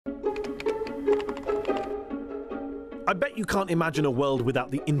I bet you can't imagine a world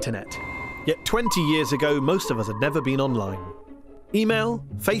without the internet. Yet 20 years ago, most of us had never been online. Email,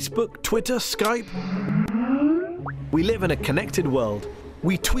 Facebook, Twitter, Skype. We live in a connected world.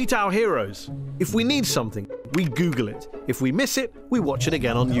 We tweet our heroes. If we need something, we Google it. If we miss it, we watch it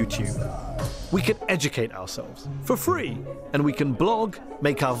again on YouTube. We can educate ourselves for free, and we can blog,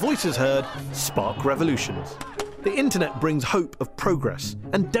 make our voices heard, spark revolutions. The internet brings hope of progress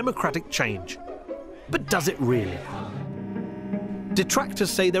and democratic change. But does it really? Detractors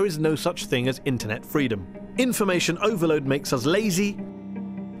say there is no such thing as internet freedom. Information overload makes us lazy.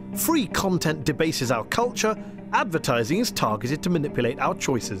 Free content debases our culture. Advertising is targeted to manipulate our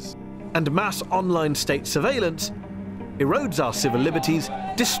choices. And mass online state surveillance erodes our civil liberties,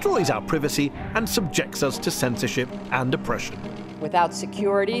 destroys our privacy, and subjects us to censorship and oppression. Without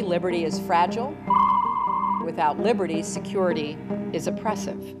security, liberty is fragile. Without liberty, security is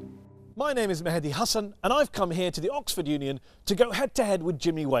oppressive. My name is Mehdi Hasan, and I've come here to the Oxford Union to go head-to-head with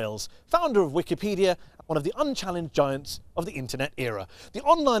Jimmy Wales, founder of Wikipedia, one of the unchallenged giants of the internet era. The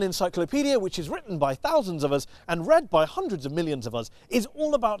online encyclopedia, which is written by thousands of us and read by hundreds of millions of us, is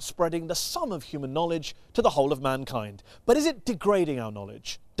all about spreading the sum of human knowledge to the whole of mankind. But is it degrading our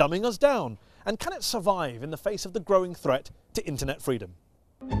knowledge, dumbing us down? And can it survive in the face of the growing threat to internet freedom?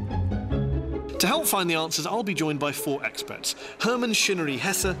 To help find the answers, I'll be joined by 4 experts. Herman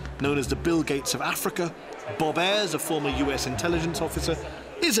Chinery-Hesse, known as the Bill Gates of Africa, Bob Ayres, a former US intelligence officer,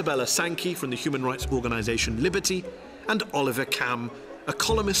 Isabella Sankey from the human rights organisation Liberty, and Oliver Kamm, a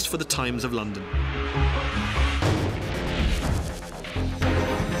columnist for the Times of London.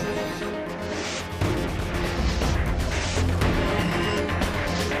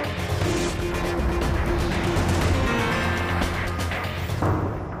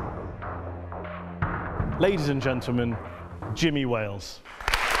 Ladies and gentlemen, Jimmy Wales.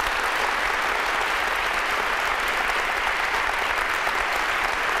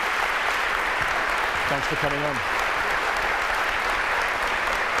 Thanks for coming on.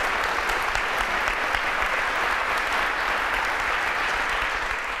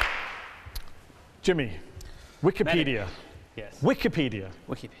 Jimmy, Wikipedia. Yes. Wikipedia.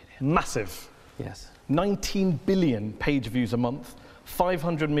 Massive. Yes. 19 billion page views a month.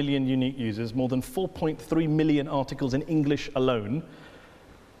 500 million unique users, more than 4.3 million articles in English alone.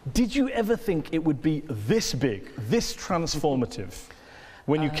 Did you ever think it would be this big, this transformative,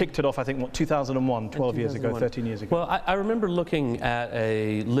 when you kicked it off, I think, what, 2001, 12 years ago, 13 years ago? Well, I remember looking at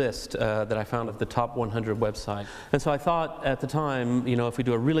a list that I found of the top 100 website. And so I thought at the time, you know, if we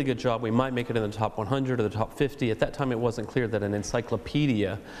do a really good job, we might make it in the top 100 or the top 50. At that time, it wasn't clear that an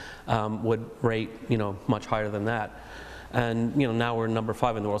encyclopedia would rate, you know, much higher than that. And you know, now we're number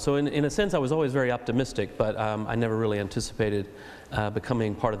 5 in the world. So in a sense, I was always very optimistic, but I never really anticipated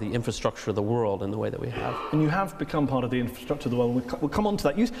becoming part of the infrastructure of the world in the way that we have. And you have become part of the infrastructure of the world. We'll come on to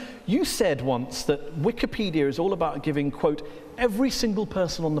that. You said once that Wikipedia is all about giving, quote, every single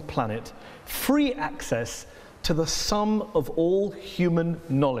person on the planet free access to the sum of all human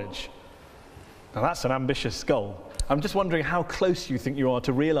knowledge. Now that's an ambitious goal. I'm just wondering how close you think you are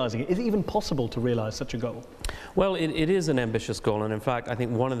to realizing it. Is it even possible to realize such a goal? Well, it is an ambitious goal, and in fact, I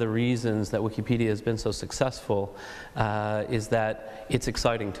think one of the reasons that Wikipedia has been so successful is that it's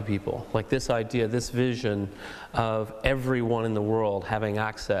exciting to people. Like this idea, this vision of everyone in the world having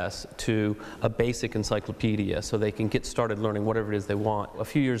access to a basic encyclopedia so they can get started learning whatever it is they want. A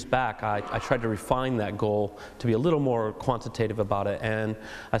few years back, I tried to refine that goal to be a little more quantitative about it, and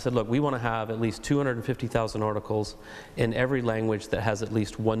I said, look, we want to have at least 250,000 articles in every language that has at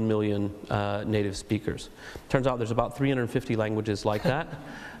least 1 million native speakers. Turns out there's about 350 languages like that.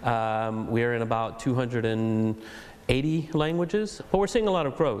 We're in about 280 languages, but we're seeing a lot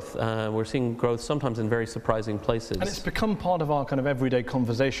of growth. We're seeing growth sometimes in very surprising places. And it's become part of our kind of everyday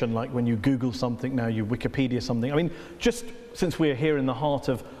conversation, like when you Google something now, you Wikipedia something. I mean, just since we're here in the heart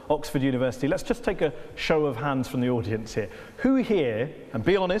of Oxford University, let's just take a show of hands from the audience here. Who here, and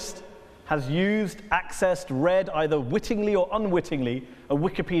be honest, has used, accessed, read, either wittingly or unwittingly, a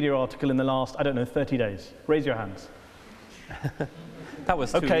Wikipedia article in the last, I don't know, 30 days? Raise your hands. That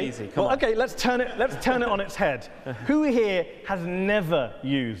was too easy. Come on. Okay, let's turn it on its head. Who here has never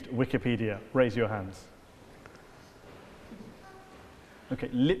used Wikipedia? Raise your hands. Okay,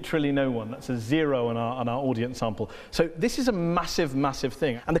 literally no one. That's a 0 on our audience sample. So this is a massive, massive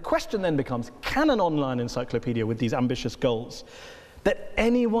thing. And the question then becomes, can an online encyclopedia with these ambitious goals that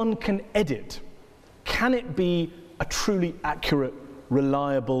anyone can edit, can it be a truly accurate,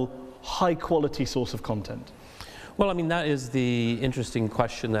 reliable, high-quality source of content? Well, I mean, that is the interesting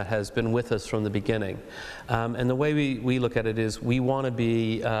question that has been with us from the beginning. And the way we look at it is we want to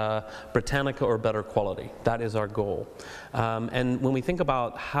be Britannica or better quality. That is our goal. And when we think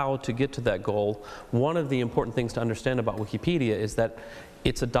about how to get to that goal, one of the important things to understand about Wikipedia is that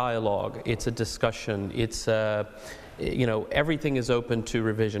it's a dialogue, it's a discussion, it's you know, everything is open to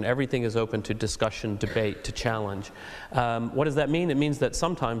revision, everything is open to discussion, debate, to challenge. What does that mean? It means that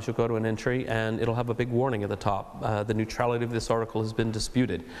sometimes you'll go to an entry and it'll have a big warning at the top. The neutrality of this article has been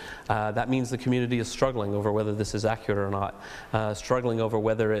disputed. That means the community is struggling over whether this is accurate or not, struggling over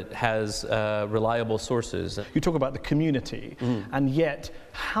whether it has reliable sources. You talk about the community, and yet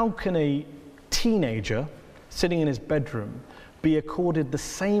how can a teenager sitting in his bedroom be accorded the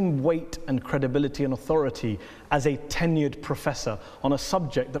same weight and credibility and authority as a tenured professor on a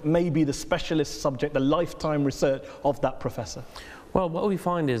subject that may be the specialist subject, the lifetime research of that professor? Well, what we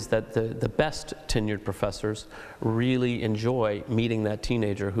find is that the best tenured professors really enjoy meeting that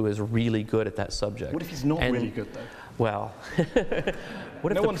teenager who is really good at that subject. What if he's not really good, though? Well,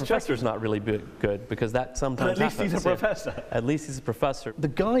 what if the professor's not really good? Because that sometimes happens. But at least he's a professor. At least he's a professor. The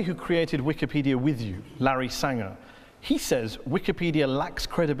guy who created Wikipedia with you, Larry Sanger, he says Wikipedia lacks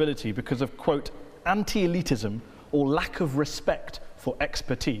credibility because of, quote, anti-elitism or lack of respect for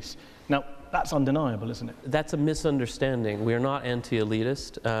expertise. Now, that's undeniable, isn't it? That's a misunderstanding. We are not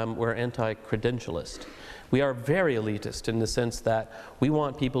anti-elitist, we're anti-credentialist. We are very elitist in the sense that we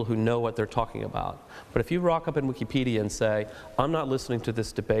want people who know what they're talking about. But if you rock up in Wikipedia and say, I'm not listening to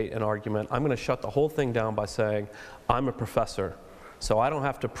this debate and argument, I'm going to shut the whole thing down by saying, I'm a professor, so I don't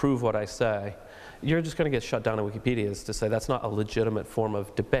have to prove what I say, you're just going to get shut down in Wikipedia is to say that's not a legitimate form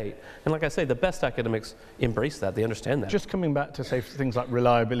of debate. And like I say, the best academics embrace that, they understand that. Just coming back to say things like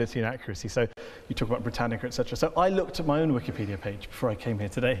reliability and accuracy, so you talk about Britannica, etc. So I looked at my own Wikipedia page before I came here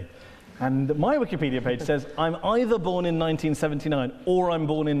today, and my Wikipedia page says I'm either born in 1979 or I'm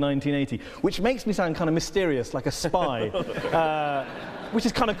born in 1980, which makes me sound kind of mysterious, like a spy. Which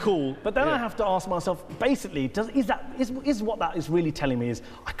is kind of cool, but then I have to ask myself, basically, is what that is really telling me is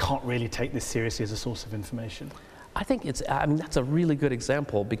I can't really take this seriously as a source of information? I think I mean, that's a really good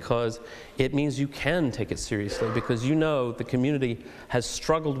example because it means you can take it seriously because you know the community has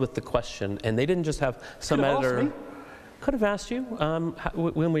struggled with the question and they didn't just have some editor. Could have asked you.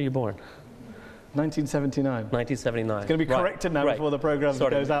 When were you born? 1979. 1979. It's going to be corrected now before the program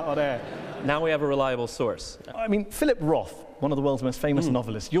goes out on air. Now we have a reliable source. I mean, Philip Roth, one of the world's most famous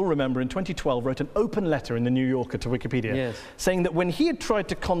novelists, you'll remember in 2012 wrote an open letter in the New Yorker to Wikipedia saying that when he had tried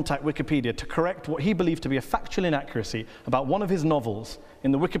to contact Wikipedia to correct what he believed to be a factual inaccuracy about one of his novels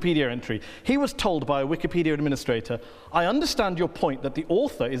in the Wikipedia entry, he was told by a Wikipedia administrator, I understand your point that the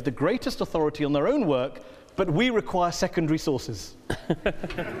author is the greatest authority on their own work, but we require secondary sources.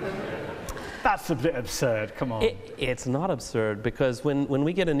 That's a bit absurd, come on. It's not absurd because when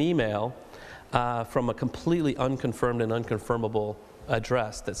we get an email from a completely unconfirmed and unconfirmable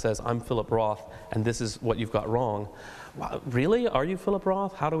address that says, I'm Philip Roth and this is what you've got wrong. Really? Are you Philip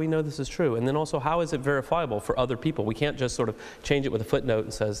Roth? How do we know this is true? And then also, how is it verifiable for other people? We can't just sort of change it with a footnote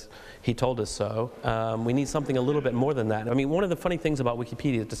and says, he told us so. We need something a little bit more than that. I mean, one of the funny things about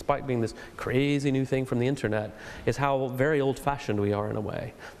Wikipedia, despite being this crazy new thing from the internet, is how very old-fashioned we are in a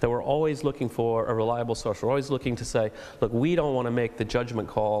way. That we're always looking for a reliable source. We're always looking to say, look, we don't want to make the judgment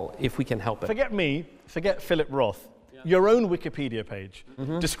call if we can help it. Forget me, forget Philip Roth. Your own Wikipedia page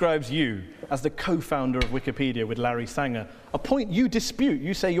describes you as the co-founder of Wikipedia with Larry Sanger, a point you dispute.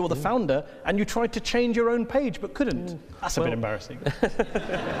 You say you're the founder and you tried to change your own page but couldn't. That's a bit embarrassing.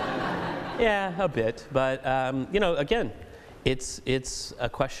 Yeah, a bit. But, you know, again, it's a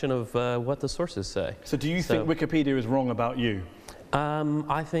question of what the sources say. So do you think Wikipedia is wrong about you?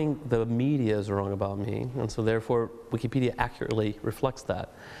 I think the media is wrong about me, and so therefore Wikipedia accurately reflects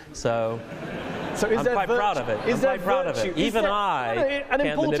that. So I'm quite proud of it. I'm quite proud of it. Even I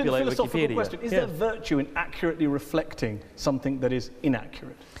can't manipulate Wikipedia. Question. Is there virtue in accurately reflecting something that is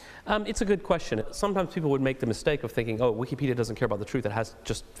inaccurate? It's a good question. Sometimes people would make the mistake of thinking, oh, Wikipedia doesn't care about the truth, it has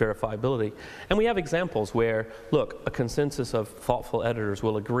just verifiability. And we have examples where, look, a consensus of thoughtful editors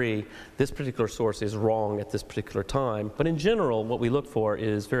will agree this particular source is wrong at this particular time. But in general, what we look for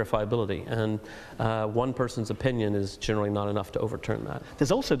is verifiability. And one person's opinion is generally not enough to overturn that.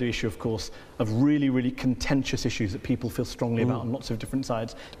 There's also the issue, of course, of really, really contentious issues that people feel strongly about on lots of different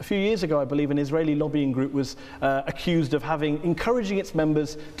sides. A few years ago, I believe, an Israeli lobbying group was accused of encouraging its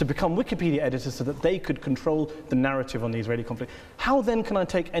members to become Wikipedia editors so that they could control the narrative on the Israeli conflict. How then can I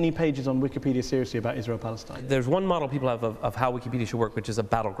take any pages on Wikipedia seriously about Israel-Palestine? There's one model people have of how Wikipedia should work, which is a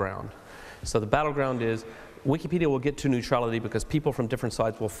battleground. So the battleground is Wikipedia will get to neutrality because people from different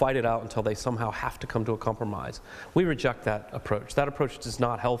sides will fight it out until they somehow have to come to a compromise. We reject that approach. That approach is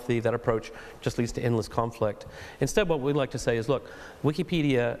not healthy. That approach just leads to endless conflict. Instead, what we'd like to say is, look,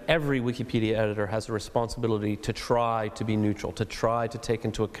 Wikipedia, every Wikipedia editor has a responsibility to try to be neutral, to try to take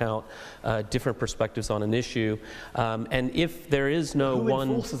into account different perspectives on an issue. And if there is no one...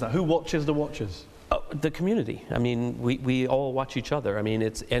 Who enforces that? Who watches the watchers? The community. I mean, we all watch each other. I mean,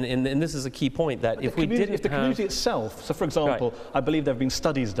 it's and this is a key point that if we didn't if the community itself. So, for example, right. I believe there have been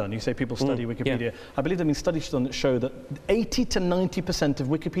studies done. You say people study Wikipedia. Yeah. I believe there have been studies done that show that 80 to 90% of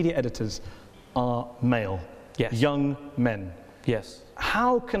Wikipedia editors are male, yes. young men. Yes.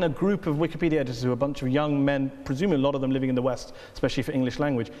 How can a group of Wikipedia editors who are a bunch of young men, presumably a lot of them living in the West, especially for English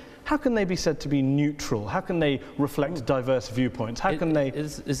language, how can they be said to be neutral? How can they reflect diverse viewpoints? How can they...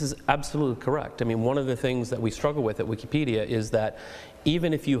 This is absolutely correct. I mean, one of the things that we struggle with at Wikipedia is that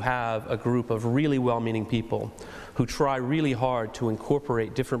even if you have a group of really well-meaning people who try really hard to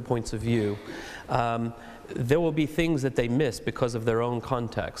incorporate different points of view, there will be things that they miss because of their own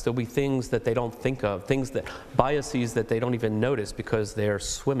context. There'll be things that they don't think of, biases that they don't even notice because they're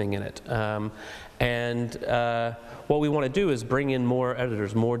swimming in it. What we want to do is bring in more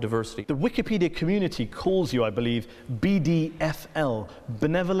editors, more diversity. The Wikipedia community calls you, I believe, BDFL,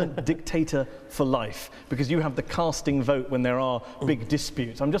 Benevolent Dictator for Life, because you have the casting vote when there are big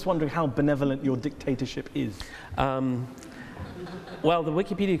disputes. I'm just wondering how benevolent your dictatorship is. Well, the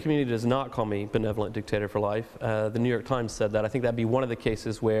Wikipedia community does not call me benevolent dictator for life. The New York Times said that. I think that'd be one of the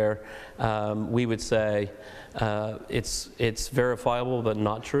cases where we would say it's verifiable but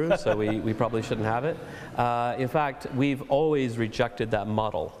not true, so we probably shouldn't have it. In fact, we've always rejected that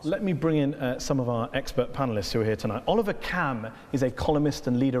model. Let me bring in some of our expert panelists who are here tonight. Oliver Kamm is a columnist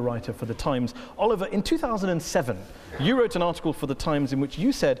and leader writer for The Times. Oliver, in 2007, you wrote an article for The Times in which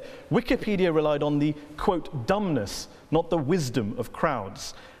you said Wikipedia relied on the, quote, dumbness, not the wisdom of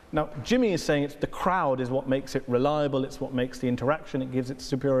crowds. Now, Jimmy is saying it's the crowd is what makes it reliable, it's what makes the interaction, it gives it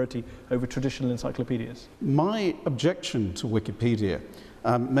superiority over traditional encyclopedias. My objection to Wikipedia,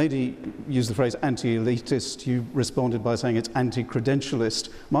 Mehdi used the phrase anti-elitist, you responded by saying it's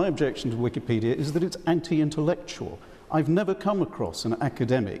anti-credentialist. My objection to Wikipedia is that it's anti-intellectual. I've never come across an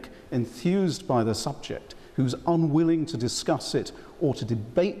academic enthused by the subject who's unwilling to discuss it or to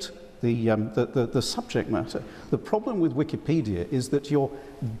debate the subject matter. The problem with Wikipedia is that you're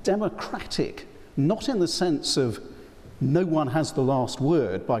democratic, not in the sense of no one has the last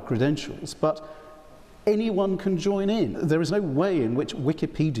word by credentials, but anyone can join in. There is no way in which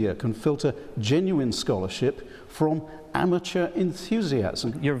Wikipedia can filter genuine scholarship from amateur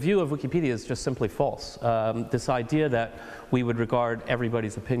enthusiasm. Your view of Wikipedia is just simply false. This idea that we would regard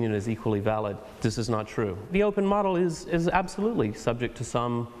everybody's opinion as equally valid, this is not true. The open model is absolutely subject to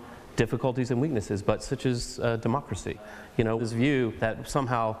some difficulties and weaknesses, but such is democracy. You know, this view that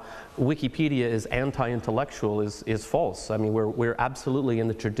somehow Wikipedia is anti-intellectual is false. I mean, we're absolutely in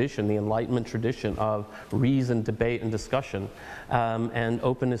the tradition, the Enlightenment tradition of reason, debate, and discussion, and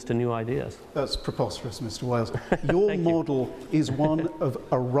openness to new ideas. That's preposterous, Mr. Wales. Your model is one of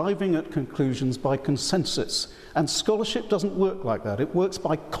arriving at conclusions by consensus, and scholarship doesn't work like that. It works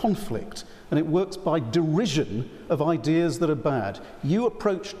by conflict, and it works by derision of ideas that are bad. You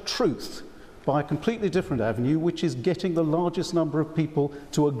approach truth by a completely different avenue, which is getting the largest number of people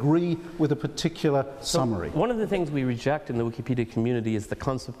to agree with a particular summary. One of the things we reject in the Wikipedia community is the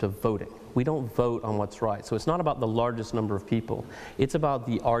concept of voting. We don't vote on what's right. So it's not about the largest number of people. It's about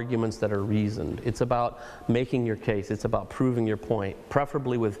the arguments that are reasoned. It's about making your case. It's about proving your point,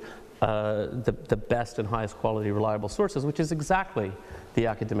 preferably with the best and highest quality reliable sources, which is exactly the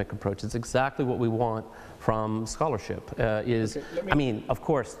academic approach. It's exactly what we want from scholarship. I mean, of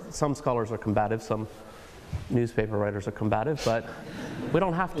course, some scholars are combative, some newspaper writers are combative, but we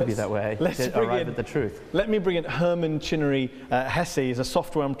don't have to be that way to arrive at the truth. Let me bring in Herman Chinery-Hesse. He's a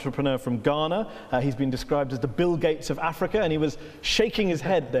software entrepreneur from Ghana. He's been described as the Bill Gates of Africa, and he was shaking his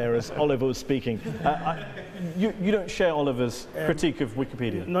head there as Oliver was speaking. You don't share Oliver's critique of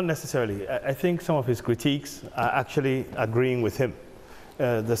Wikipedia? Not necessarily. I think some of his critiques are actually agreeing with him.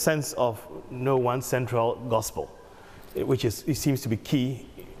 The sense of no one central gospel, which it seems to be key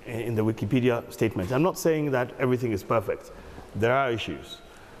in the Wikipedia statement. I'm not saying that everything is perfect. There are issues.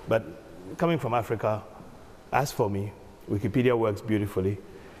 But coming from Africa, as for me, Wikipedia works beautifully.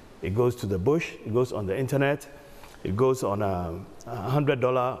 It goes to the bush, it goes on the internet, it goes on $100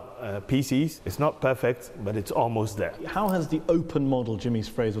 PCs. It's not perfect, but it's almost there. How has the open model, Jimmy's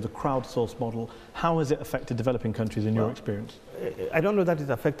phrase, or the crowdsourced model, how has it affected developing countries in your experience? I don't know that it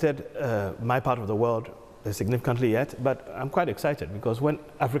affected my part of the world significantly yet, but I'm quite excited because when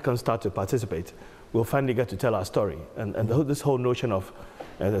Africans start to participate, we'll finally get to tell our story. And this whole notion of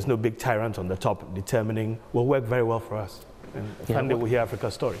there's no big tyrant on the top determining will work very well for us. And finally we'll hear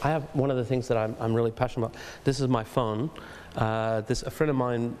Africa's story. I have one of the things that I'm really passionate about. This is my phone. A friend of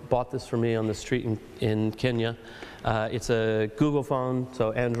mine bought this for me on the street in Kenya. It's a Google phone,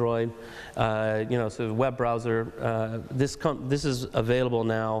 so Android. It's a web browser. This is available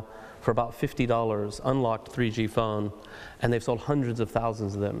now for about $50, unlocked 3G phone, and they've sold hundreds of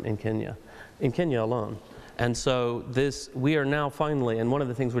thousands of them in Kenya alone. And so we are now finally, and one of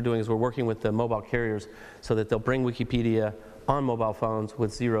the things we're doing is we're working with the mobile carriers so that they'll bring Wikipedia on mobile phones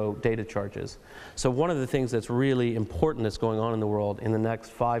with 0 data charges. So one of the things that's really important that's going on in the world in the next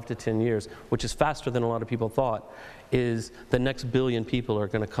 5 to 10 years, which is faster than a lot of people thought, is the next billion people are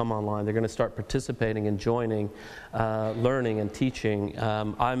going to come online. They're going to start participating and joining, learning and teaching.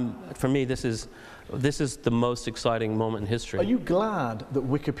 For me, this is the most exciting moment in history. Are you glad that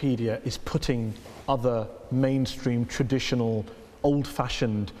Wikipedia is putting other mainstream, traditional,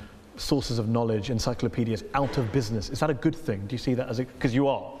 old-fashioned sources of knowledge, encyclopedias, out of business? Is that a good thing? Do you see that as because you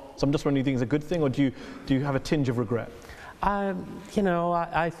are? So I'm just wondering, do you think it's a good thing, or do you have a tinge of regret? I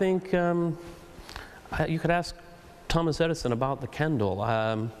think you could ask Thomas Edison about the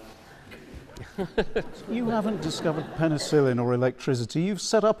candle. You haven't discovered penicillin or electricity. You've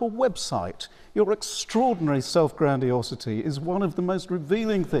set up a website. Your extraordinary self-grandiosity is one of the most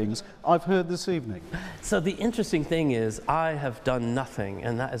revealing things I've heard this evening. So the interesting thing is I have done nothing,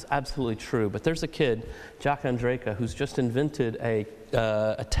 and that is absolutely true. But there's a kid, Jack Andreka, who's just invented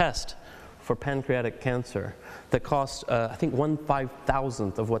a test for pancreatic cancer that cost, I think,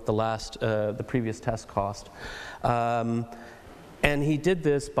 1/5,000th of what the previous test cost. And he did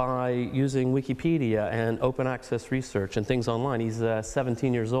this by using Wikipedia and open access research and things online. He's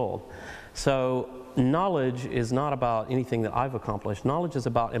 17 years old. So knowledge is not about anything that I've accomplished. Knowledge is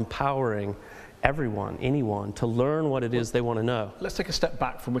about empowering everyone, anyone, to learn what it is they want to know. Let's take a step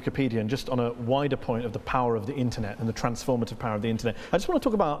back from Wikipedia and just on a wider point of the power of the internet and the transformative power of the internet. I just want to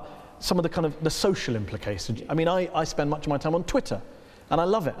talk about some of the social implications. I mean, I spend much of my time on Twitter. And I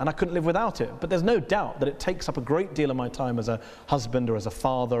love it, and I couldn't live without it. But there's no doubt that it takes up a great deal of my time as a husband or as a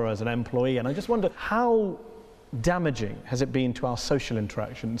father or as an employee. And I just wonder, how damaging has it been to our social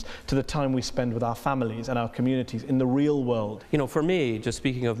interactions, to the time we spend with our families and our communities in the real world? You know, for me, just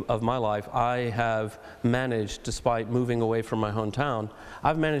speaking of my life, I have managed, despite moving away from my hometown,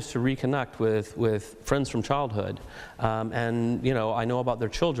 I've managed to reconnect with friends from childhood. And, you know, I know about their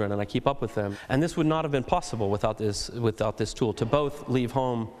children and I keep up with them. And this would not have been possible without this tool, to both leave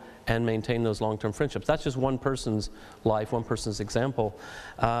home and maintain those long-term friendships. That's just one person's life, one person's example.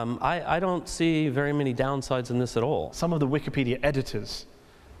 I don't see very many downsides in this at all. Some of the Wikipedia editors,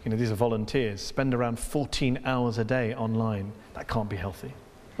 you know, these are volunteers, spend around 14 hours a day online. That can't be healthy.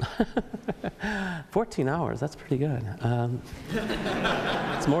 14 hours, that's pretty good.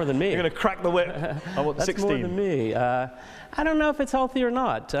 It's more than me. You're going to crack the whip. I want that's 16. More than me. I don't know if it's healthy or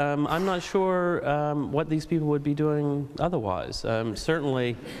not. I'm not sure what these people would be doing otherwise.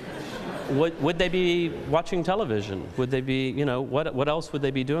 Certainly, would they be watching television? Would they be, you know, what else would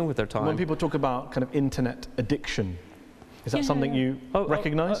they be doing with their time? When people talk about kind of internet addiction, is that something you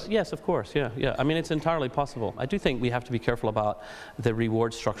recognize? Yes, of course, yeah. I mean, it's entirely possible. I do think we have to be careful about the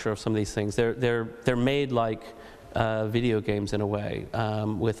reward structure of some of these things. They're made like video games in a way,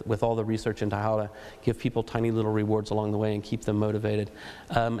 with all the research into how to give people tiny little rewards along the way and keep them motivated.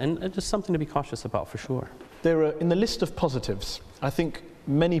 And just something to be cautious about, for sure. There are, in the list of positives, I think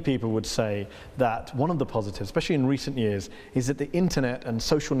many people would say that one of the positives, especially in recent years, is that the internet and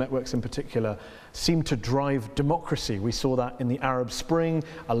social networks in particular seem to drive democracy. We saw that in the Arab Spring.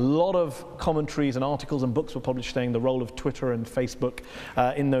 A lot of commentaries and articles and books were published saying the role of Twitter and Facebook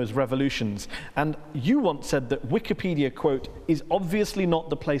in those revolutions. And you once said that Wikipedia, quote, is obviously not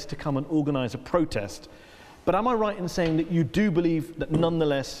the place to come and organize a protest. But am I right in saying that you do believe that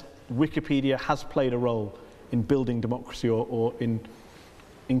nonetheless Wikipedia has played a role in building democracy or in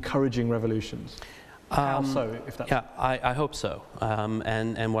encouraging revolutions? How so, if that's... Yeah, I hope so.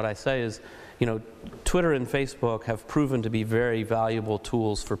 And what I say is, you know, Twitter and Facebook have proven to be very valuable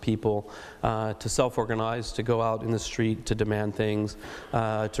tools for people to self-organize, to go out in the street, to demand things,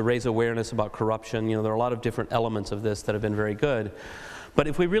 to raise awareness about corruption. You know, there are a lot of different elements of this that have been very good. But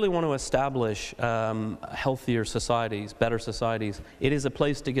if we really want to establish healthier societies, better societies, it is a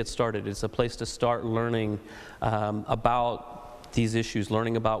place to get started. It's a place to start learning about these issues,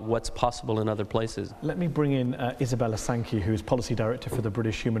 learning about what's possible in other places. Let me bring in Isabella Sankey, who's Policy Director for the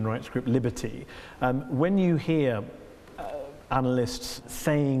British human rights group Liberty. When you hear analysts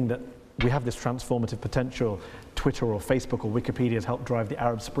saying that we have this transformative potential. Twitter or Facebook or Wikipedia has helped drive the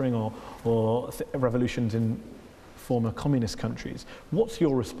Arab Spring or revolutions in former communist countries. What's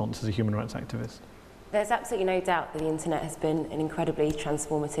your response as a human rights activist? There's absolutely no doubt that the internet has been an incredibly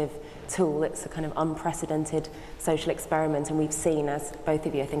transformative tool. It's a kind of unprecedented social experiment, and we've seen, as both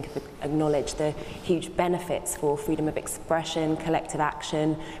of you I think have acknowledged, the huge benefits for freedom of expression, collective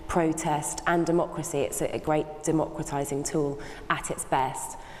action, protest and democracy. It's a great democratizing tool at its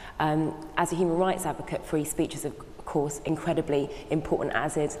best. As a human rights advocate, free speech is of course incredibly important,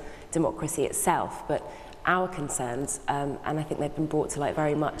 as is democracy itself, but our concerns, and I think they've been brought to light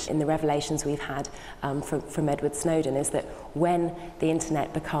very much in the revelations we've had from Edward Snowden, is that when the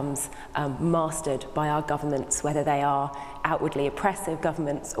internet becomes mastered by our governments, whether they are outwardly oppressive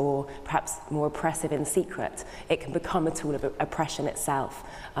governments or perhaps more oppressive in secret, it can become a tool of oppression itself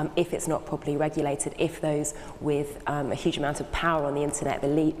if it's not properly regulated, if those with a huge amount of power on the internet,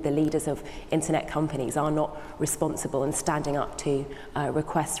 the leaders of internet companies, are not responsible and standing up to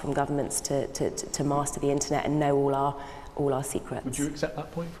requests from governments to master the internet and know all our secrets. Would you accept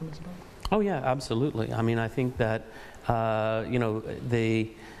that point from Isabella? Oh yeah, absolutely. I mean, I think that you know,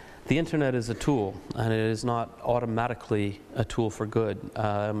 the internet is a tool, and it is not automatically a tool for good.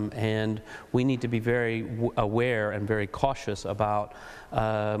 And we need to be very aware and very cautious about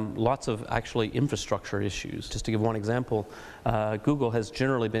lots of actually infrastructure issues. Just to give one example, Google has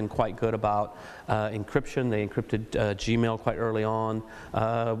generally been quite good about encryption. They encrypted Gmail quite early on.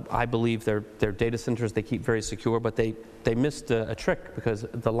 I believe their data centers they keep very secure, but they missed a trick because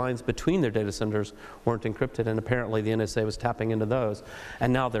the lines between their data centers weren't encrypted, and apparently the NSA was tapping into those.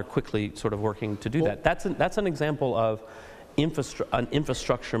 And now they're quickly sort of working to do that. That's an example of an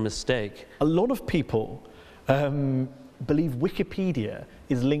infrastructure mistake. A lot of people believe Wikipedia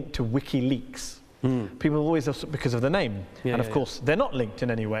is linked to WikiLeaks. People always, because of the name, and of course they're not linked in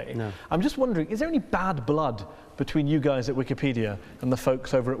any way. No. I'm just wondering, is there any bad blood between you guys at Wikipedia and the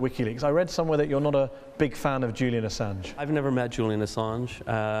folks over at WikiLeaks? I read somewhere that you're not a big fan of Julian Assange. I've never met Julian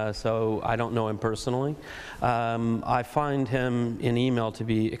Assange, so I don't know him personally. I find him in email to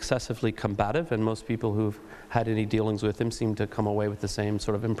be excessively combative, and most people who've had any dealings with him seem to come away with the same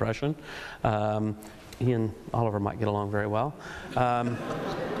sort of impression. He and Oliver might get along very well.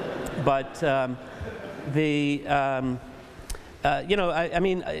 You know, I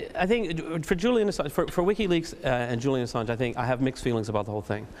mean, I think for Julian Assange, for WikiLeaks and Julian Assange, I think I have mixed feelings about the whole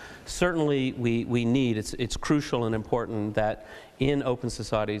thing. Certainly, we need, it's crucial and important that in open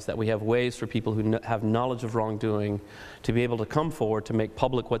societies that we have ways for people who have knowledge of wrongdoing to be able to come forward to make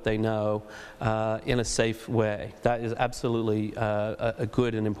public what they know in a safe way. That is absolutely a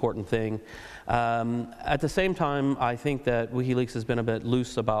good and important thing. At the same time, I think that WikiLeaks has been a bit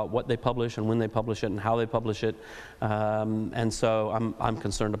loose about what they publish and when they publish it and how they publish it, and so I'm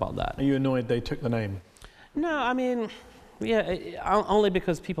concerned about that. Are you annoyed they took the name? No, I mean, yeah, only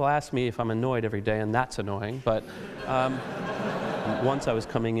because people ask me if I'm annoyed every day, and that's annoying. But once I was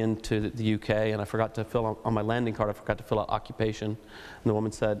coming into the UK, and I forgot to fill out, on my landing card, I forgot to fill out occupation, and the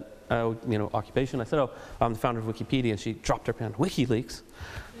woman said, "Oh, you know, occupation." I said, "Oh, I'm the founder of Wikipedia," and she dropped her pen. WikiLeaks?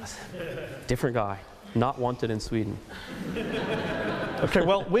 Different guy, not wanted in Sweden. Okay,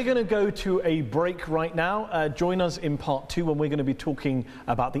 well, we're going to go to a break right now. Join us in part 2 when we're going to be talking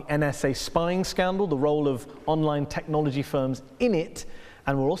about the NSA spying scandal, the role of online technology firms in it,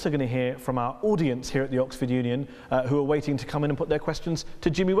 and we're also going to hear from our audience here at the Oxford Union who are waiting to come in and put their questions to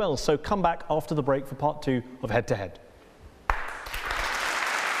Jimmy Wales. So come back after the break for part 2 of Head to Head.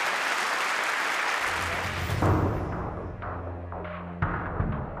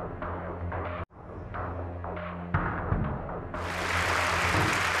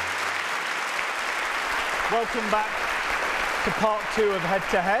 Welcome back to part 2 of Head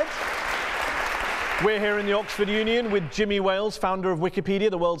to Head. We're here in the Oxford Union with Jimmy Wales, founder of Wikipedia,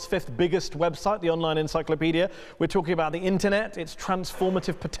 the world's 5th biggest website, the online encyclopedia. We're talking about the internet, its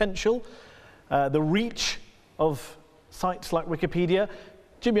transformative potential, the reach of sites like Wikipedia.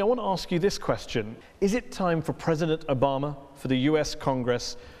 Jimmy, I want to ask you this question. Is it time for President Obama, for the US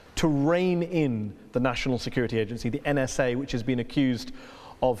Congress, to rein in the National Security Agency, the NSA, which has been accused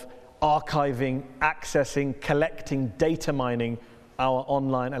of archiving, accessing, collecting, data mining our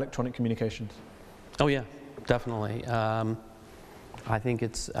online electronic communications? Oh yeah, definitely. I think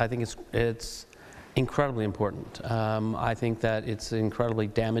it's incredibly important. I think that it's incredibly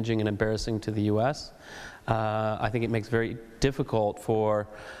damaging and embarrassing to the U.S. I think it makes very difficult for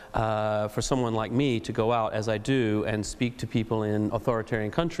someone like me to go out, as I do, and speak to people in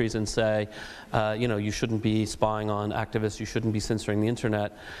authoritarian countries and say, you know, you shouldn't be spying on activists, you shouldn't be censoring the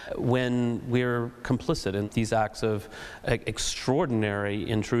internet, when we're complicit in these acts of extraordinary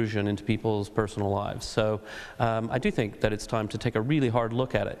intrusion into people's personal lives. So I do think that it's time to take a really hard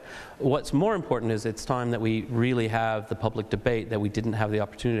look at it. What's more important is it's time that we really have the public debate that we didn't have the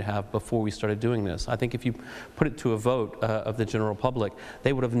opportunity to have before we started doing this. I think if you put it to a vote of the general public,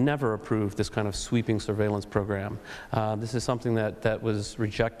 they would have never approved this kind of sweeping surveillance program. This is something that was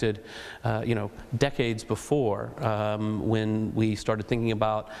rejected, you know, decades before when we started thinking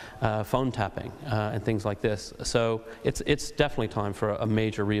about phone tapping and things like this. So it's definitely time for a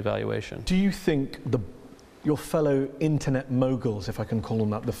major reevaluation. Do you think your fellow internet moguls, if I can call them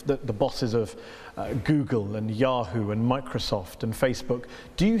that, the bosses of Google and Yahoo and Microsoft and Facebook,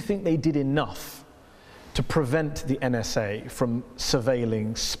 do you think they did enough to prevent the NSA from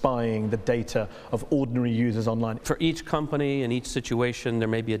surveilling, spying the data of ordinary users online? For each company and each situation, there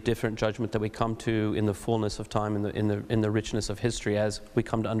may be a different judgment that we come to in the fullness of time, in the richness of history as we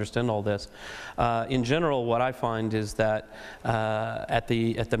come to understand all this. In general, what I find is that at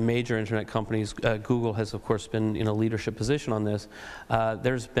the major internet companies, Google has of course been in a leadership position on this.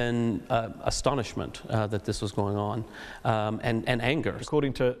 There's been astonishment that this was going on, and anger.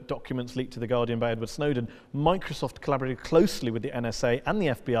 According to documents leaked to The Guardian by Edward Snowden, Microsoft collaborated closely with the NSA and the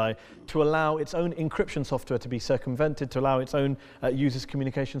FBI to allow its own encryption software to be circumvented, to allow its own users'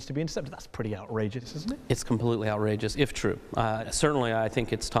 communications to be intercepted. That's pretty outrageous, isn't it? It's completely outrageous, if true. Certainly, I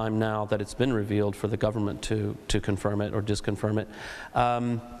think it's time now that it's been revealed for the government to confirm it or disconfirm it.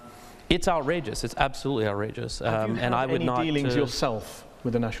 It's outrageous. It's absolutely outrageous. Have you had and I would any not dealings yourself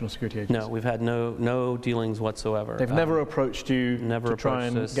with the National Security Agency? No, we've had no dealings whatsoever. They've never approached you to try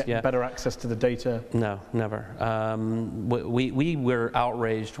and get better access to the data? No, never. We were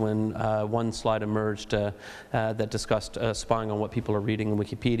outraged when one slide emerged that discussed spying on what people are reading in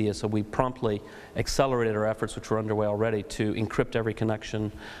Wikipedia, so we promptly accelerated our efforts, which were underway already, to encrypt every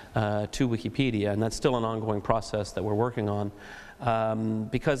connection to Wikipedia, and that's still an ongoing process that we're working on.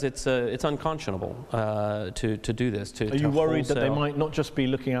 Because it's unconscionable to do this. Are you worried that they might not just be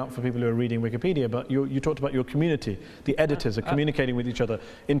looking out for people who are reading Wikipedia, but you talked about your community. The editors are communicating with each other,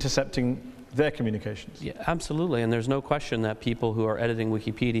 intercepting their communications. Yeah, absolutely, and there's no question that people who are editing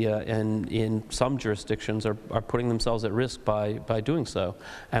Wikipedia in some jurisdictions are putting themselves at risk by doing so.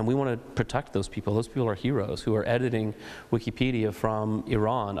 And we want to protect those people. Those people are heroes who are editing Wikipedia from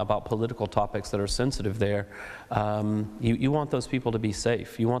Iran about political topics that are sensitive there. You want those people to be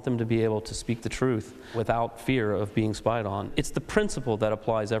safe. You want them to be able to speak the truth without fear of being spied on. It's the principle that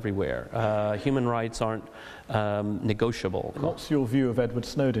applies everywhere. Human rights aren't negotiable. What's your view of Edward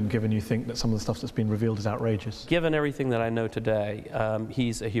Snowden, given you think that some of the stuff that's been revealed is outrageous? Given everything that I know today,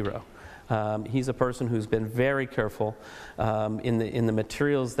 he's a hero. He's a person who's been very careful in the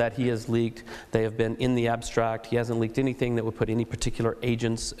materials that he has leaked. They have been in the abstract. He hasn't leaked anything that would put any particular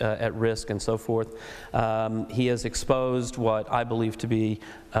agents at risk and so forth. He has exposed what I believe to be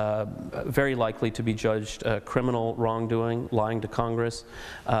very likely to be judged criminal wrongdoing, lying to Congress,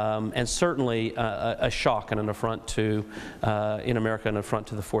 and certainly a shock and an affront to, in America, an affront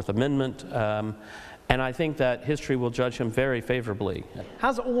to the Fourth Amendment. And I think that history will judge him very favorably.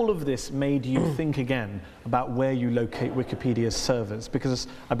 Has all of this made you think again about where you locate Wikipedia's servers? Because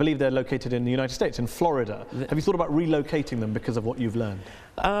I believe they're located in the United States, in Florida. Have you thought about relocating them because of what you've learned?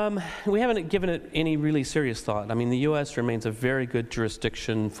 We haven't given it any really serious thought. I mean, the U.S. remains a very good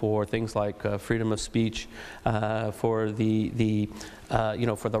jurisdiction for things like freedom of speech, for the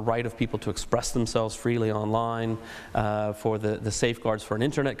for the right of people to express themselves freely online, for the safeguards for an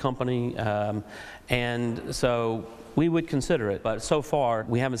internet company, and so we would consider it, but so far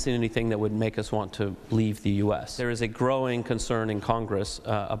we haven't seen anything that would make us want to leave the U.S. There is a growing concern in Congress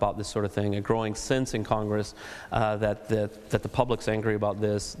about this sort of thing, a growing sense in Congress that the public's angry about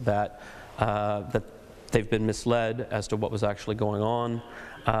this, that they've been misled as to what was actually going on,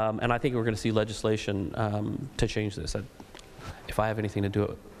 and I think we're going to see legislation to change this. If I have anything to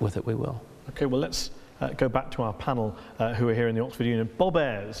do with it, we will. Okay, well, let's go back to our panel who are here in the Oxford Union. Bob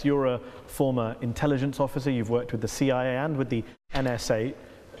Ayres, you're a former intelligence officer. You've worked with the CIA and with the NSA.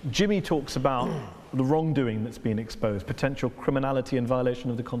 Jimmy talks about the wrongdoing that's been exposed, potential criminality and violation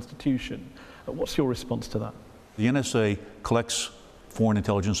of the Constitution. What's your response to that? The NSA collects foreign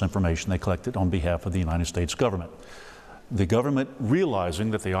intelligence information. They collect it on behalf of the United States government. The government, realizing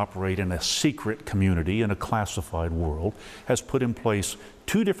that they operate in a secret community, in a classified world, has put in place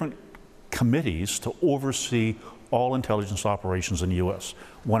two different committees to oversee all intelligence operations in the U.S.,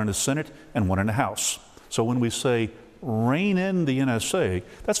 one in the Senate and one in the House. So when we say rein in the NSA,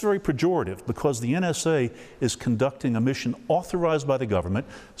 that's very pejorative, because the NSA is conducting a mission authorized by the government,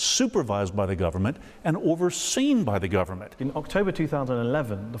 supervised by the government, and overseen by the government. In October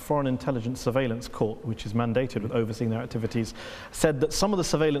 2011, the Foreign Intelligence Surveillance Court, which is mandated with overseeing their activities, said that some of the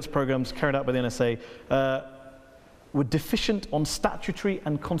surveillance programs carried out by the NSA were deficient on statutory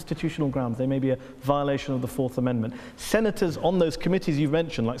and constitutional grounds. They may be a violation of the Fourth Amendment. Senators on those committees you've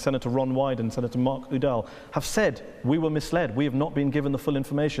mentioned, like Senator Ron Wyden and Senator Mark Udall, have said, we were misled, we have not been given the full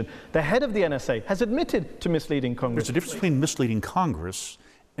information. The head of the NSA has admitted to misleading Congress. There's a difference between misleading Congress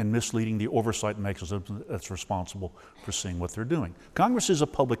and misleading the oversight mechanism that's responsible for seeing what they're doing. Congress is a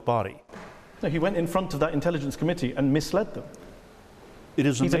public body. No, he went in front of that Intelligence Committee and misled them. It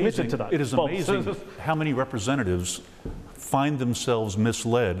is He's amazing, admitted to that. it is amazing how many representatives find themselves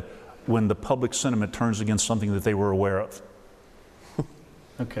misled when the public sentiment turns against something that they were aware of.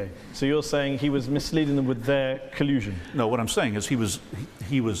 Okay, so you're saying he was misleading them with their collusion? No, what I'm saying is he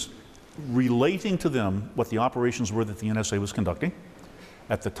was relating to them what the operations were that the NSA was conducting.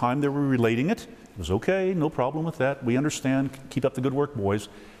 At the time they were relating it, it was okay, no problem with that, we understand, keep up the good work, boys.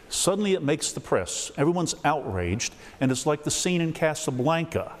 Suddenly it makes the press. Everyone's outraged, and it's like the scene in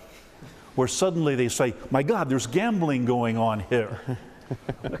Casablanca, where suddenly they say, my God, there's gambling going on here.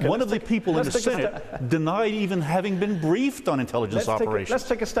 Okay, one of the people in the Senate denied even having been briefed on intelligence operations. Let's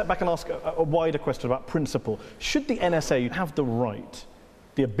take a step back and ask a wider question about principle. Should the NSA have the right,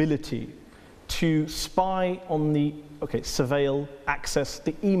 the ability, to spy on the, surveil, access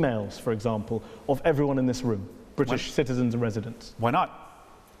the emails, for example, of everyone in this room, British citizens and residents? Why not?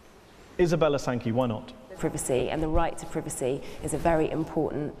 Isabella Sankey, why not? Privacy and the right to privacy is a very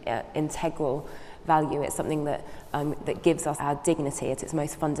important, integral value. It's something that, that gives us our dignity at its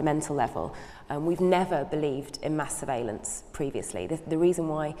most fundamental level. We've never believed in mass surveillance previously. The reason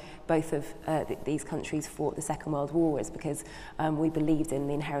why both of these countries fought the Second World War is because we believed in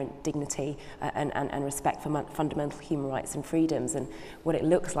the inherent dignity and respect for fundamental human rights and freedoms. And what it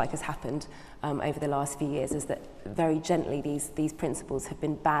looks like has happened over the last few years is that very gently these principles have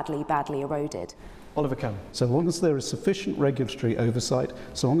been badly eroded. Oliver Kamm. So long as there is sufficient regulatory oversight,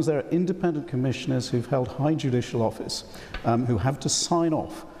 so long as there are independent commissioners who've held high judicial office, who have to sign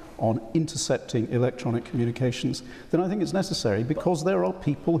off on intercepting electronic communications, then I think it's necessary, because there are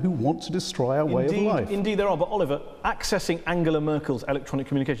people who want to destroy our way of life. Indeed there are, but Oliver, accessing Angela Merkel's electronic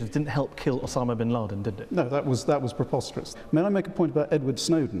communications didn't help kill Osama bin Laden, did it? No, that was preposterous. May I make a point about Edward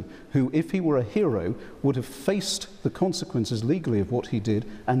Snowden, who, if he were a hero, would have faced the consequences legally of what he did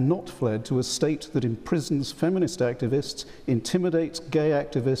and not fled to a state that imprisons feminist activists, intimidates gay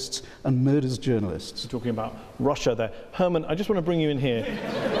activists, and murders journalists. We're talking about Russia there. Herman, I just want to bring you in here.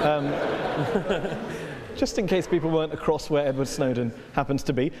 Just in case people weren't across where Edward Snowden happens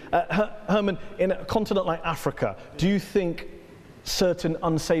to be. Herman, in a continent like Africa, do you think certain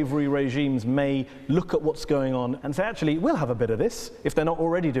unsavory regimes may look at what's going on and say, actually, we'll have a bit of this, if they're not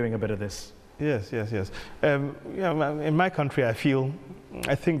already doing a bit of this? Yes. In my country, I think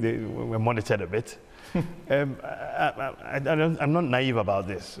we're monitored a bit. I'm not naive about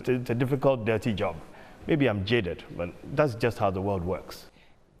this. It's a difficult, dirty job. Maybe I'm jaded, but that's just how the world works.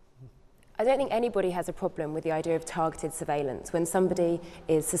 I don't think anybody has a problem with the idea of targeted surveillance. When somebody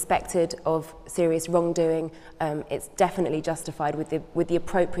is suspected of serious wrongdoing, it's definitely justified with the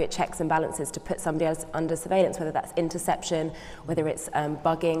appropriate checks and balances to put somebody else under surveillance, whether that's interception, whether it's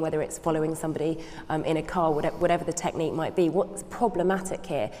bugging, whether it's following somebody in a car, whatever the technique might be. What's problematic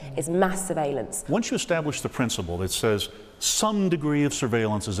here is mass surveillance. Once you establish the principle that says some degree of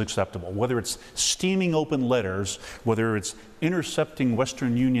surveillance is acceptable, whether it's steaming open letters, whether it's intercepting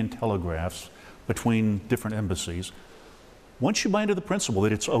Western Union telegraphs between different embassies, once you buy into the principle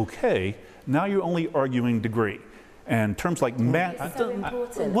that it's okay, now you're only arguing degree. And terms like mass... It's so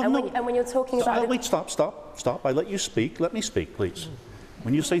important. And when you're talking about... Wait, stop. I let you speak. Let me speak, please.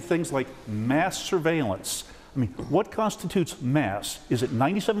 When you say things like mass surveillance, I mean, what constitutes mass? Is it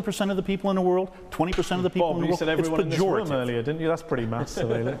 97% of the people in the world? 20% of the people in the world? You said everyone in this room earlier, didn't you? That's pretty mass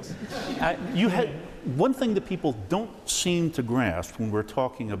surveillance. One thing that people don't seem to grasp when we're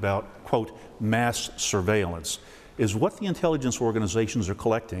talking about, quote, mass surveillance, is what the intelligence organizations are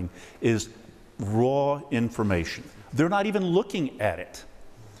collecting is raw information. They're not even looking at it.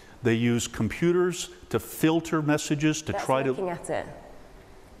 They use computers to filter messages to try to... That's looking at it.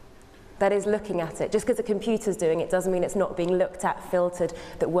 That is looking at it. Just because a computer's doing it doesn't mean it's not being looked at, filtered,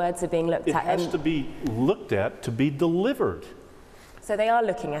 that words are being looked at. It has to be looked at to be delivered. So they are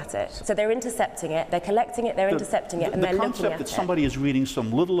looking at it. So they're intercepting it, they're collecting it, they're intercepting it, and they're looking at it. The concept that somebody is reading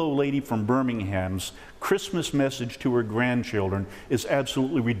some little old lady from Birmingham's Christmas message to her grandchildren is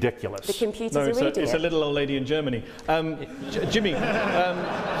absolutely ridiculous. The computers are reading it. It's a little old lady in Germany. Jimmy,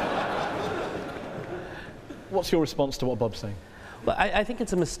 what's your response to what Bob's saying? Well, I think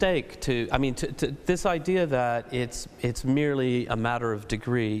it's a mistake to this idea that it's merely a matter of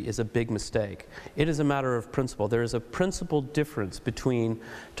degree is a big mistake. It is a matter of principle. There is a principal difference between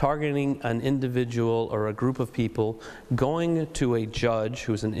targeting an individual or a group of people, going to a judge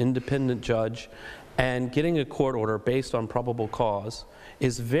who's an independent judge, and getting a court order based on probable cause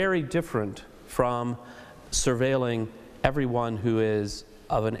is very different from surveilling everyone who is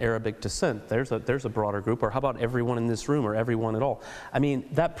of an Arabic descent. There's a broader group, or how about everyone in this room, or everyone at all? I mean,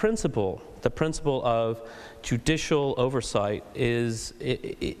 that principle, the principle of judicial oversight is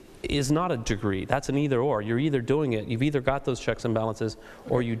not a degree. That's an either or. You're either doing it, you've either got those checks and balances,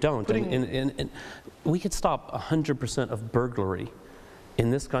 or you don't. And we could stop 100% of burglary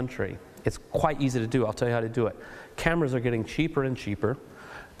in this country. It's quite easy to do. I'll tell you how to do it. Cameras are getting cheaper and cheaper.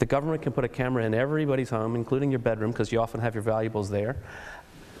 The government can put a camera in everybody's home, including your bedroom, because you often have your valuables there.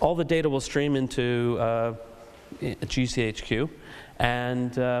 All the data will stream into GCHQ,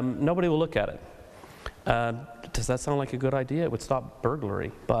 and nobody will look at it. Does that sound like a good idea? It would stop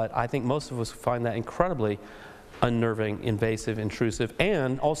burglary, but I think most of us find that incredibly unnerving, invasive, intrusive,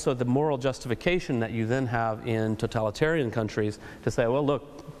 and also the moral justification that you then have in totalitarian countries to say, well,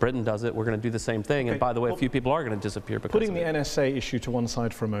 look, Britain does it, we're going to do the same thing, and by the way, a few people are going to disappear because putting the NSA issue to one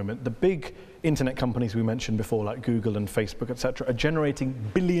side for a moment, the big internet companies we mentioned before, like Google and Facebook, etc., are generating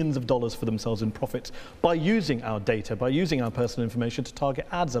billions of dollars for themselves in profits by using our data, by using our personal information to target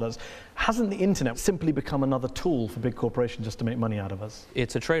ads at us. Hasn't the internet simply become another tool for big corporations just to make money out of us?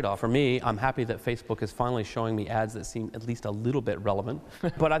 It's a trade-off. For me, I'm happy that Facebook is finally showing me ads that seem at least a little bit relevant,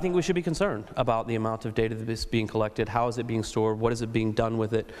 but I think we should be concerned about the amount of data that is being collected, how is it being stored, what is it being done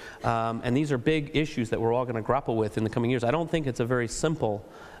with it, and these are big issues that we're all going to grapple with in the coming years. I don't think it's a very simple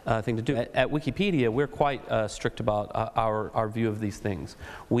thing to do. At Wikipedia, we're quite strict about our view of these things.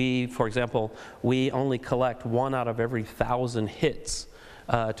 We, for example, we only collect 1 out of every 1,000 hits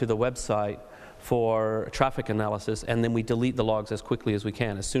to the website for traffic analysis, and then we delete the logs as quickly as we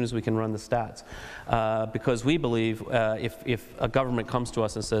can, as soon as we can run the stats. Because we believe if a government comes to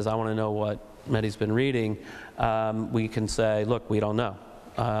us and says, I want to know what Mehdi's been reading, we can say, look, we don't know.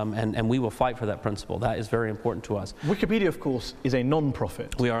 And we will fight for that principle. That is very important to us. Wikipedia, of course, is a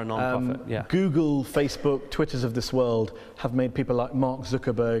non-profit. We are a non-profit, yeah. Google, Facebook, Twitters of this world have made people like Mark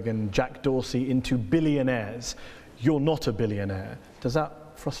Zuckerberg and Jack Dorsey into billionaires. You're not a billionaire. Does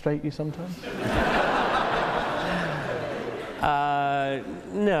that frustrate you sometimes?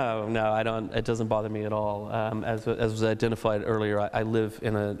 No, I don't. It doesn't bother me at all. As was identified earlier, I live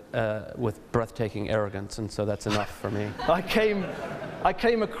in with breathtaking arrogance, and so that's enough for me. I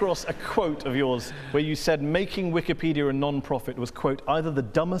came across a quote of yours where you said making Wikipedia a non-profit was, quote, either the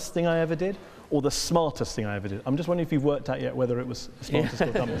dumbest thing I ever did or the smartest thing I ever did. I'm just wondering if you've worked out yet whether it was the smartest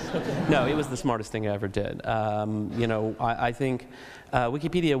or dumbest. No, it was the smartest thing I ever did. You know, I think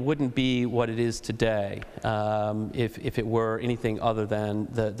Wikipedia wouldn't be what it is today if it were anything other than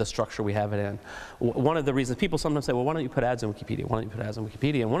the structure we have it in. One of the reasons, people sometimes say, well, why don't you put ads on Wikipedia? Why don't you put ads on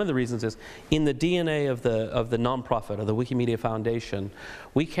Wikipedia? And one of the reasons is, in the DNA of the nonprofit, of the Wikimedia Foundation,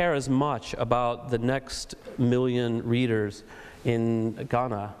 we care as much about the next 1 million readers in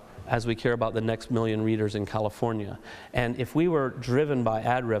Ghana as we care about the next 1 million readers in California. And if we were driven by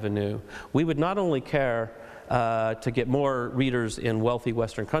ad revenue, we would not only care to get more readers in wealthy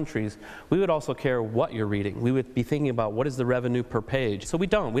Western countries, we would also care what you're reading. We would be thinking about what is the revenue per page. So we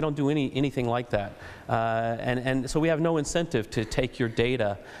don't do anything like that. And so we have no incentive to take your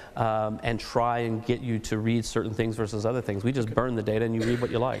data and try and get you to read certain things versus other things. We just burn the data and you read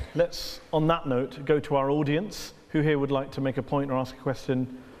what you like. Let's, on that note, go to our audience. Who here would like to make a point or ask a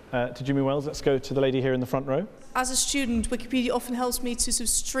question to Jimmy Wales? Let's go to the lady here in the front row. As a student, Wikipedia often helps me to sort of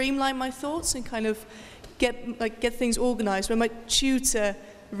streamline my thoughts and kind of get things organized when my tutor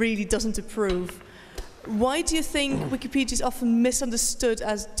really doesn't approve. Why do you think Wikipedia is often misunderstood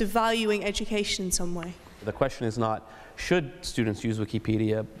as devaluing education in some way? The question is not, should students use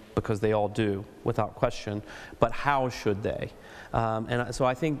Wikipedia, because they all do, without question, but how should they? And so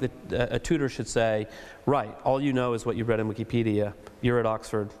I think that a tutor should say, right, all you know is what you read in Wikipedia. You're at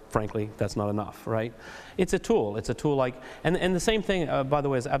Oxford, frankly, that's not enough, right? It's a tool like, and the same thing, by the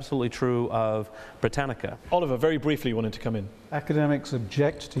way, is absolutely true of Britannica. Oliver, very briefly, you wanted to come in. Academics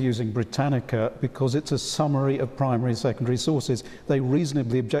object to using Britannica because it's a summary of primary and secondary sources. They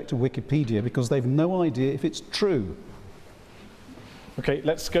reasonably object to Wikipedia because they've no idea if it's true. Okay,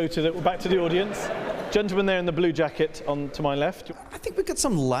 let's go back to the audience. Gentleman there in the blue jacket to my left. I think we've got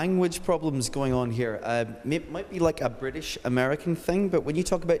some language problems going on here. It might be like a British-American thing, but when you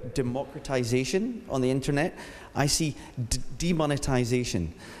talk about democratization on the internet, I see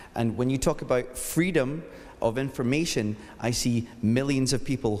demonetization. And when you talk about freedom of information, I see millions of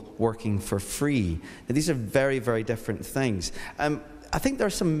people working for free. Now, these are very, very different things. I think there are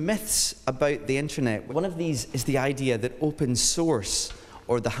some myths about the internet. One of these is the idea that open source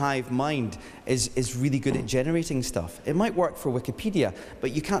or the hive mind is really good at generating stuff. It might work for Wikipedia,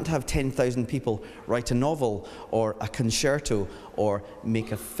 but you can't have 10,000 people write a novel or a concerto or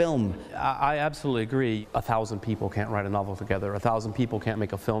make a film. I absolutely agree. 1,000 people can't write a novel together. 1,000 people can't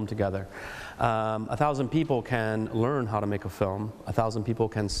make a film together. 1,000 people can learn how to make a film. 1,000 people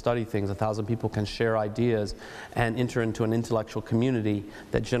can study things. 1,000 people can share ideas and enter into an intellectual community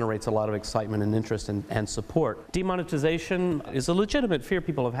that generates a lot of excitement and interest and support. Demonetization is a legitimate fear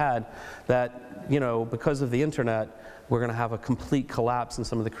people have had that, you know, because of the internet, we're going to have a complete collapse in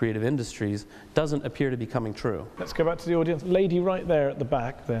some of the creative industries. Doesn't appear to be coming true. Let's go back to the audience. Lady right there at the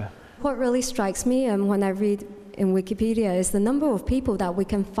back there. What really strikes me when I read in Wikipedia is the number of people that we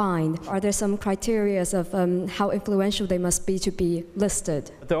can find. Are there some criteria of how influential they must be to be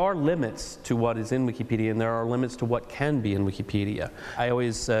listed? There are limits to what is in Wikipedia, and there are limits to what can be in Wikipedia. I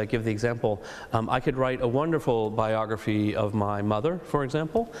always give the example, I could write a wonderful biography of my mother, for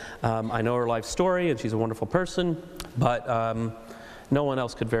example. I know her life story, and she's a wonderful person, but no one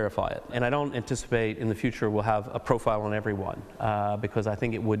else could verify it. And I don't anticipate in the future we'll have a profile on everyone, because I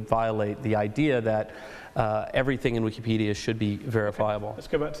think it would violate the idea that everything in Wikipedia should be verifiable. Okay. Let's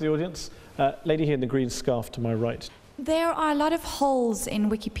go back to the audience. Lady here in the green scarf to my right. There are a lot of holes in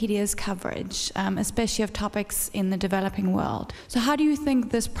Wikipedia's coverage, especially of topics in the developing world. So how do you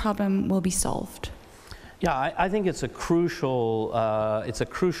think this problem will be solved? Yeah, I think it's a crucial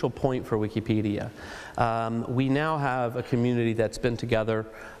point for Wikipedia. We now have a community that's been together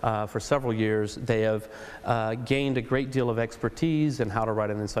for several years. They have gained a great deal of expertise in how to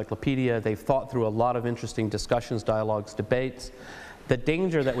write an encyclopedia. They've thought through a lot of interesting discussions, dialogues, debates. The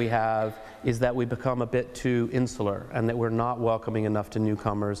danger that we have is that we become a bit too insular and that we're not welcoming enough to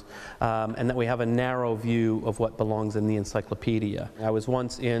newcomers, and that we have a narrow view of what belongs in the encyclopedia. I was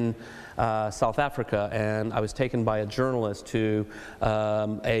once in South Africa, and I was taken by a journalist to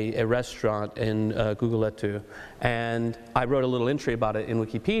a restaurant in Guguletu, and I wrote a little entry about it in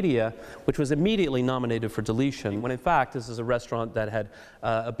Wikipedia, which was immediately nominated for deletion, when in fact this is a restaurant that had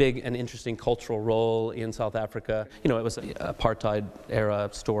a big and interesting cultural role in South Africa. You know, it was an apartheid era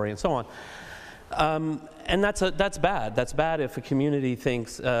story and so on. And that's bad. That's bad if a community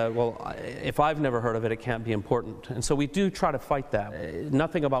thinks, well, if I've never heard of it, it can't be important. And so we do try to fight that.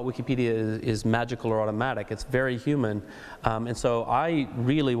 Nothing about Wikipedia is magical or automatic. It's very human. And so I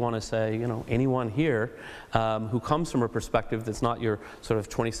really want to say, you know, anyone here who comes from a perspective that's not your sort of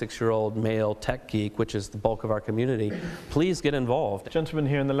 26-year-old male tech geek, which is the bulk of our community, please get involved. Gentleman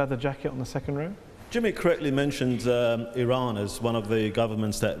here in the leather jacket on the second row. Jimmy correctly mentioned Iran as one of the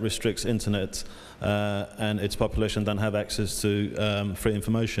governments that restricts internet and its population don't have access to free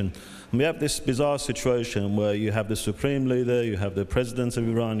information. And we have this bizarre situation where you have the supreme leader, you have the president of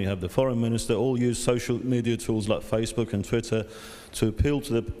Iran, you have the foreign minister, all use social media tools like Facebook and Twitter to appeal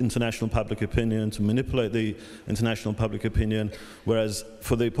to the international public opinion, to manipulate the international public opinion, whereas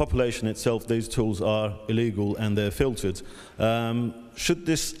for the population itself, these tools are illegal and they're filtered. Should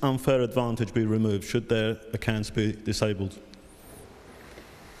this unfair advantage be removed? Should their accounts be disabled?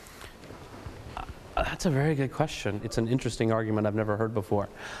 That's a very good question. It's an interesting argument I've never heard before.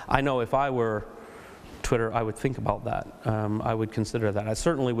 I know if I were Twitter, I would think about that. I would consider that. I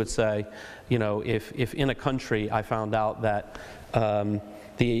certainly would say, you know, if in a country I found out that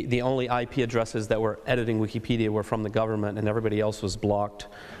the only IP addresses that were editing Wikipedia were from the government and everybody else was blocked,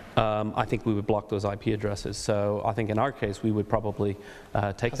 I think we would block those IP addresses. So I think in our case, we would probably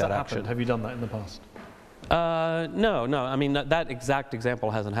take that action. Happened? Have you done that in the past? No. I mean, that exact example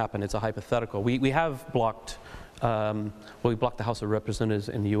hasn't happened. It's a hypothetical. We have blocked, well, we blocked the House of Representatives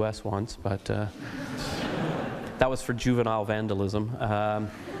in the US once, but that was for juvenile vandalism.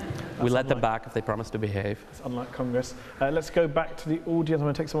 We let them back if they promised to behave. It's unlike Congress. Let's go back to the audience. I'm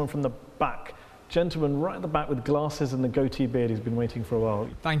going to take someone from the back. Gentleman right at the back with glasses and the goatee beard who's been waiting for a while.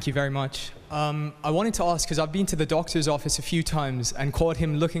 Thank you very much. I wanted to ask, because I've been to the doctor's office a few times and caught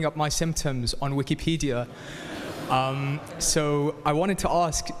him looking up my symptoms on Wikipedia. So I wanted to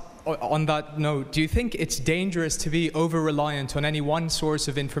ask, on that note, do you think it's dangerous to be over-reliant on any one source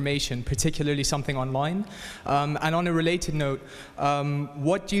of information, particularly something online? And on a related note,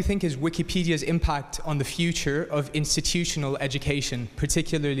 what do you think is Wikipedia's impact on the future of institutional education,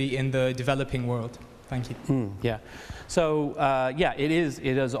 particularly in the developing world? Thank you. Yeah. So, yeah, it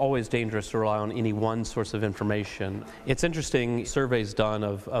is always dangerous to rely on any one source of information. It's interesting, surveys done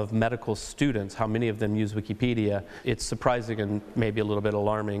of medical students, how many of them use Wikipedia. It's surprising and maybe a little bit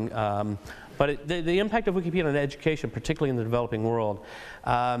alarming. But the impact of Wikipedia on education, particularly in the developing world,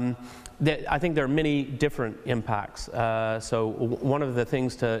 I think there are many different impacts. So one of the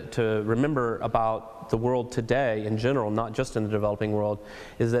things to remember about the world today in general, not just in the developing world,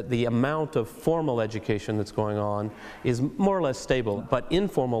 is that the amount of formal education that's going on is more or less stable, but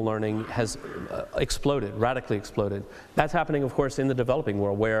informal learning has exploded, radically exploded. That's happening, of course, in the developing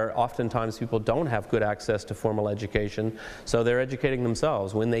world, where oftentimes people don't have good access to formal education, so they're educating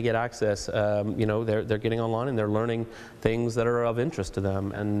themselves. When they get access, you know, they're getting online and they're learning things that are of interest to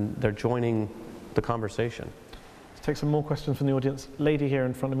them, and they're joining the conversation. Let's take some more questions from the audience. Lady here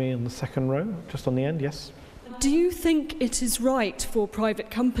in front of me in the second row, just on the end, yes? Do you think it is right for private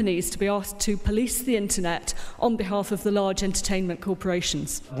companies to be asked to police the internet on behalf of the large entertainment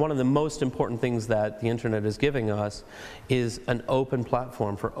corporations? One of the most important things that the internet is giving us is an open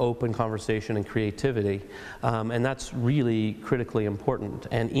platform for open conversation and creativity, and that's really critically important.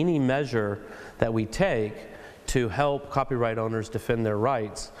 And any measure that we take to help copyright owners defend their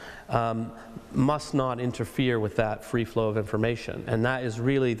rights must not interfere with that free flow of information. And that is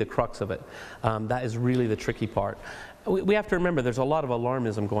really the crux of it. That is really the tricky part. We have to remember there's a lot of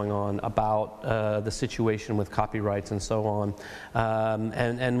alarmism going on about the situation with copyrights and so on.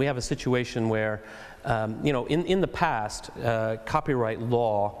 And we have a situation where, you know, in the past, copyright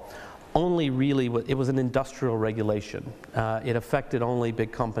law only really, it was an industrial regulation. It affected only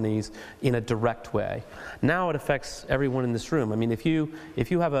big companies in a direct way. Now it affects everyone in this room. I mean, if you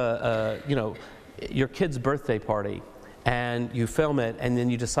have you know, your kid's birthday party, and you film it, and then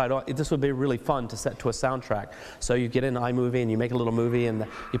you decide, oh, this would be really fun to set to a soundtrack. So you get in iMovie and you make a little movie, and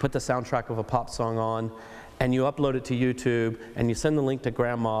you put the soundtrack of a pop song on, and you upload it to YouTube, and you send the link to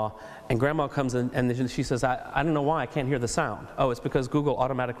Grandma, and Grandma comes in and she says, I don't know why I can't hear the sound. Oh, it's because Google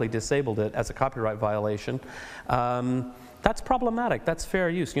automatically disabled it as a copyright violation. That's problematic. That's fair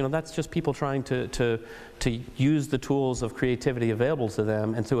use. You know, that's just people trying to use the tools of creativity available to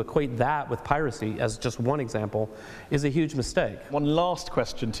them, and to equate that with piracy as just one example is a huge mistake. One last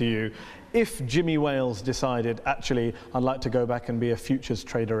question to you. If Jimmy Wales decided, actually, I'd like to go back and be a futures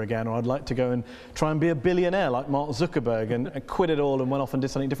trader again, or I'd like to go and try and be a billionaire like Mark Zuckerberg and quit it all and went off and did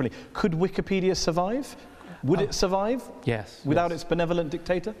something differently, could Wikipedia survive? Would it survive? Yes. Without its benevolent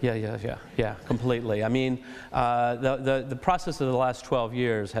dictator? Yeah, completely. I mean, the process of the last 12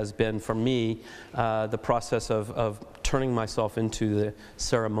 years has been, for me, the process of turning myself into the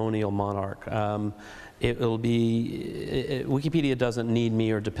ceremonial monarch. Wikipedia doesn't need me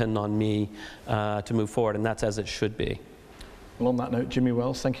or depend on me to move forward, and that's as it should be. Well, on that note, Jimmy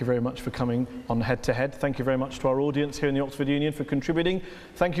Wales, thank you very much for coming on Head to Head. Thank you very much to our audience here in the Oxford Union for contributing.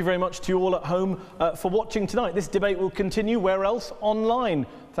 Thank you very much to you all at home for watching tonight. This debate will continue. Where else? Online.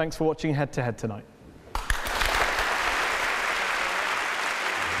 Thanks for watching Head to Head tonight.